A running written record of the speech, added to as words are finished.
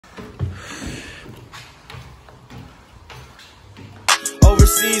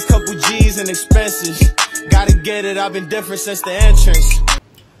C's, couple G's and expenses. Gotta get it, I've been different since the entrance.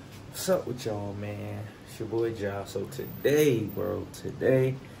 What's up with y'all, man? It's your boy Ja. So today,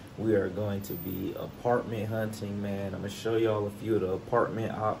 today we are going to be apartment hunting, man. I'm gonna show y'all a few of the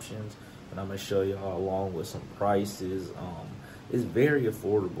apartment options, and I'm gonna show y'all along with some prices. It's very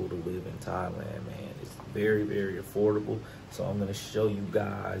affordable to live in Thailand, man. It's very, very affordable. So I'm gonna show you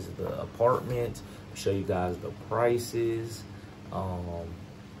guys the apartments, show you guys the prices,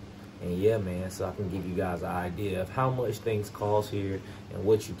 and yeah, man, so I can give you guys an idea of how much things cost here and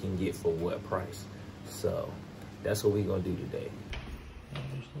what you can get for what price. So that's what we're gonna do today.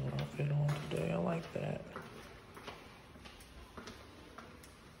 There's a little outfit on today. I like that.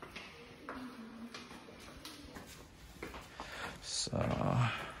 So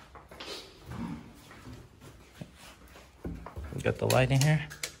we got the light in here.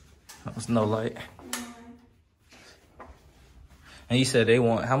 There's no light. And you said they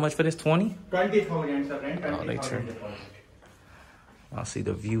want how much for this? 20? 20,000, sir. Oh, they turn. I'll see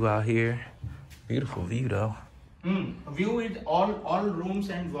the view out here. Beautiful view though. View is all rooms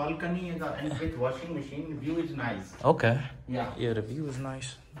and balcony and with washing machine. View is nice. Okay. Yeah. Yeah, the view is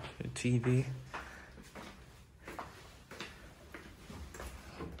nice. The TV.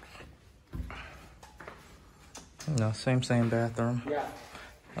 No, same bathroom. Yeah.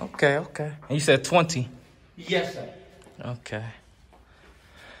 Okay. And you said 20? Yes, sir. Okay.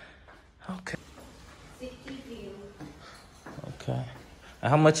 60 view. Okay. And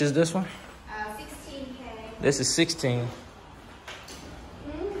how much is this one? 16K. This is 16.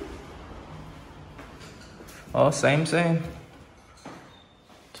 Oh, same. One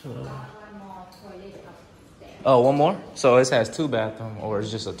more toilet upstairs. Oh, one more? So it has 2 bathrooms, or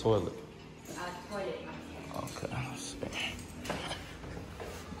it's just a toilet? Toilet upstairs. Okay,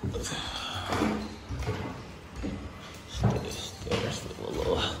 let's see. Stairs with a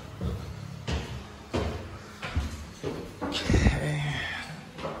little. Okay,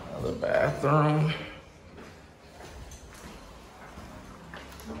 another bathroom.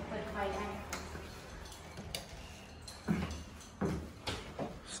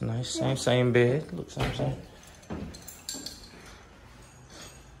 It's nice, same bed. Looks same.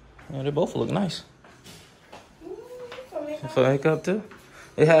 Yeah, they both look nice. For makeup too?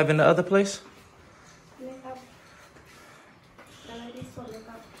 They have in the other place? Makeup. This for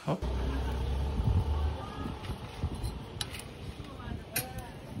makeup. Oh.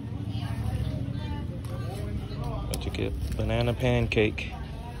 About to get banana pancake.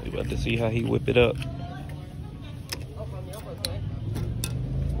 We about to see how he whip it up.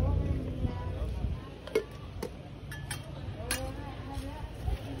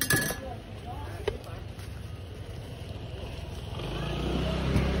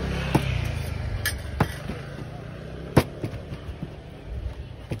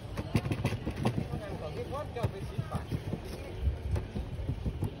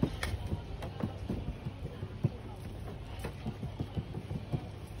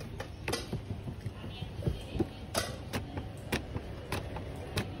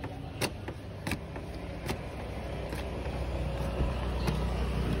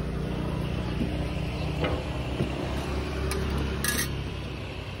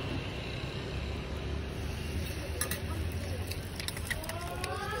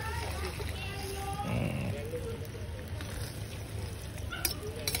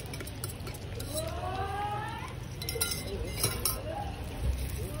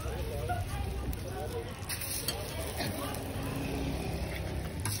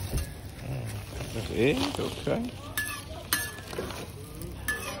 Egg, okay. I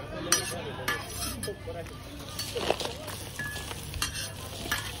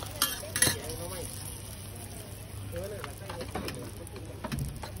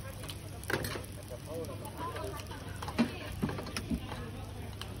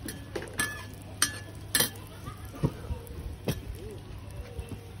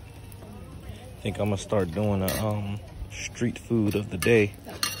think I'm gonna start doing a street food of the day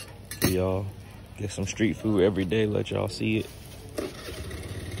for y'all. Get some street food every day, let y'all see it.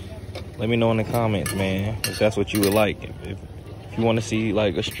 Let me know in the comments, man, if that's what you would like. If you want to see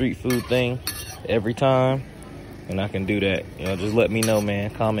like a street food thing every time, then I can do that. You know, just let me know, man.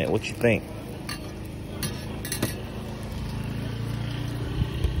 Comment what you think.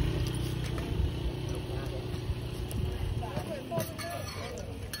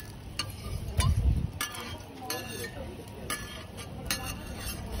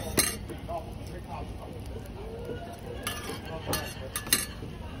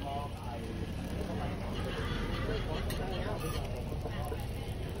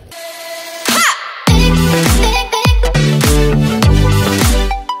 Ha!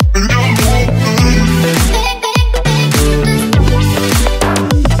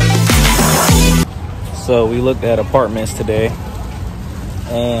 looked at apartments today,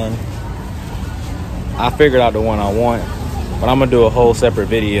 and I figured out the one I want, but I'm gonna do a whole separate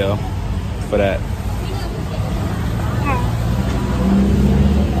video for that.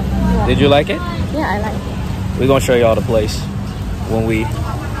 Did you like it? Yeah, I like it. We're gonna show y'all the place when we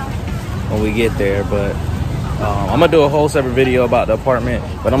get there, but I'm gonna do a whole separate video about the apartment,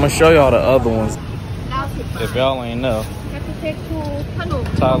 but I'm gonna show y'all the other ones. If y'all ain't know,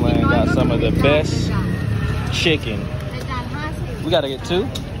 Thailand got some of the best chicken. We gotta get two.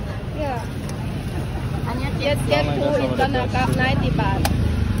 Yeah. Get two, it's gonna cost 90 baht.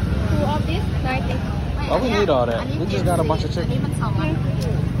 Two of this, 90. Oh, we need all that. We just got a bunch of chicken.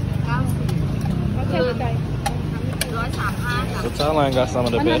 Okay. So Thailand got some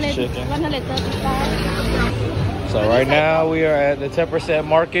of the best chicken. 135. So right now we are at the 10%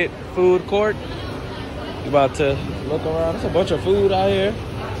 Market food court. We about to look around. There's a bunch of food out here.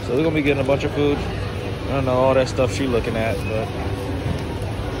 So we're gonna be getting a bunch of food. I don't know all that stuff she looking at, but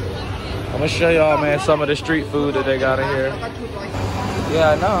I'm gonna show y'all, man, some of the street food that they got in here.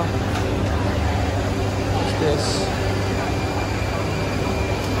 Yeah, I know. What's this?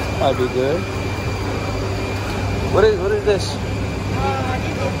 Might be good. What is this? This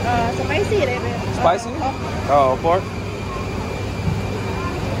is spicy. Spicy? Oh, pork.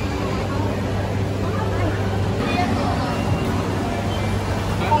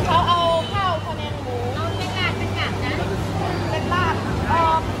ของเขาเอาข้าวคะแนนหมูเป็นลาบ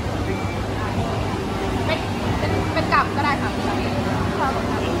เป็นกับก็ได้ค่ะ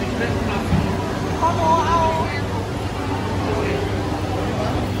ข้าวหมูเอาเ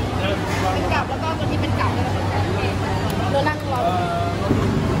ป็นกับแล้วก็ตัวนี้เป็นกับเนื้อนั่งรอ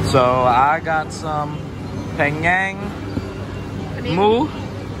So I got some Penang Moo,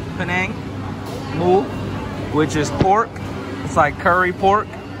 which is pork. It's like curry pork.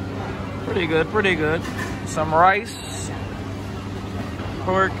 Pretty good, pretty good. Some rice,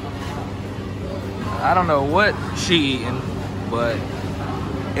 pork. I don't know what she eating, but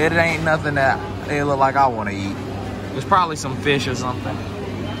it ain't nothing that it look like I want to eat. It's probably some fish or something.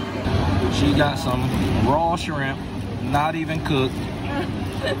 She got some raw shrimp, not even cooked.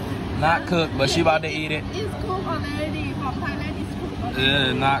 Not cooked, but she about to eat it. It's cooked already. From Thailand, it's cooked already.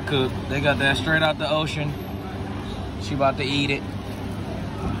 Yeah, not cooked. They got that straight out the ocean. She about to eat it.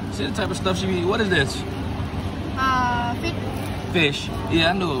 See the type of stuff she eat. What is this? Fish. Fish. Yeah,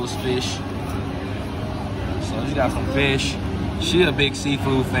 I knew it was fish. So she got some fish. She a big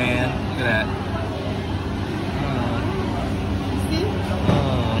seafood fan. Look at that.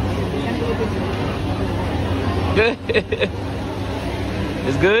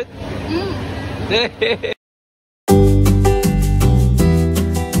 It's good? Mm.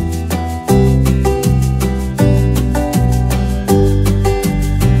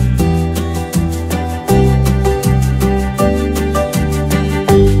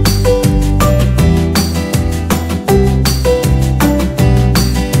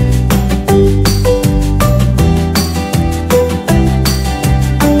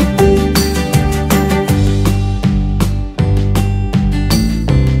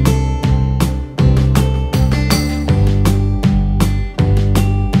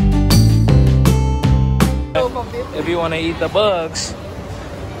 If you want to eat the bugs,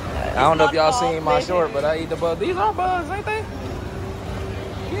 I don't know if y'all seen my short, but I eat the bugs. These are bugs, ain't they?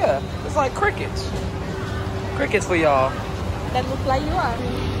 Yeah, it's like crickets. Crickets for y'all. That looks like you are.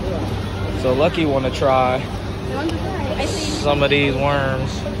 So Lucky want to try You want to try? I see. some of these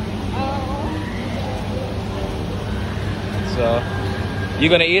worms. So, you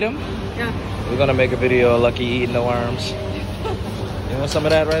gonna eat them? Yeah. We're gonna make a video of Lucky eating the worms. You want some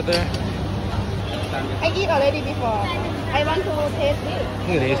of that right there? I eat already before. I want to taste it.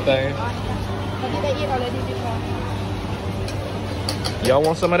 Look at these things. But did I eat already before? Y'all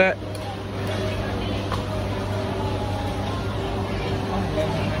want some of that?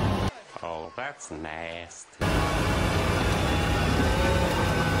 Oh, that's nasty.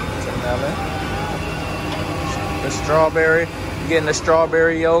 Some melon. The strawberry. You're getting the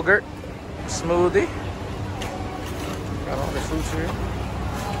strawberry yogurt smoothie. Got all the fruits here.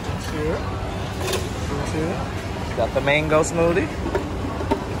 Fruits here. Got the mango smoothie.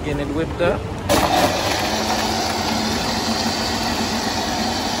 Getting it whipped up.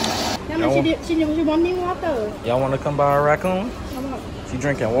 She wanting water. Y'all want to come by a raccoon? She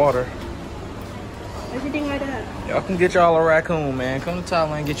drinking water. Everything like that. Y'all can get y'all a raccoon, man. Come to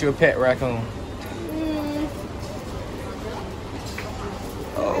Thailand and get you a pet raccoon.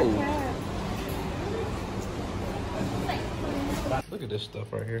 Oh. Look at this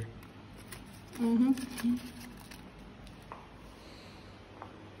stuff right here.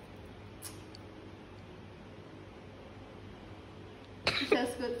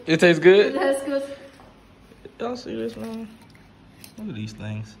 tastes good. It tastes It good? tastes good. Y'all see this, man? Look at these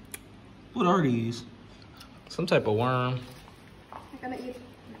things. What are these? Some type of worm. I'm gonna eat.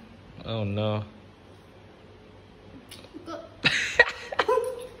 Oh no. Good.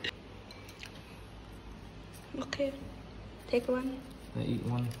 Okay. Take one. I eat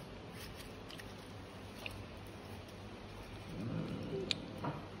one.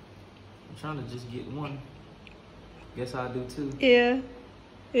 I'm trying to just get one. Guess I'll do two. Yeah.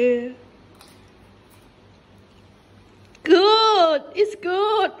 Yeah. Good. It's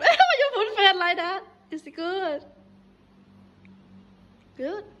good. You put fan like that. It's good.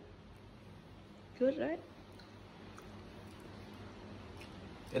 Good. Good, right?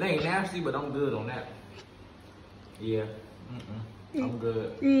 It ain't nasty, but I'm good on that. Yeah. I'm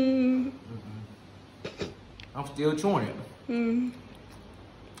good. I'm still chewing it.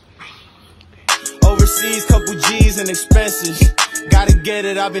 Overseas, couple G's and expenses. Gotta get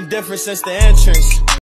it, I've been different since the entrance.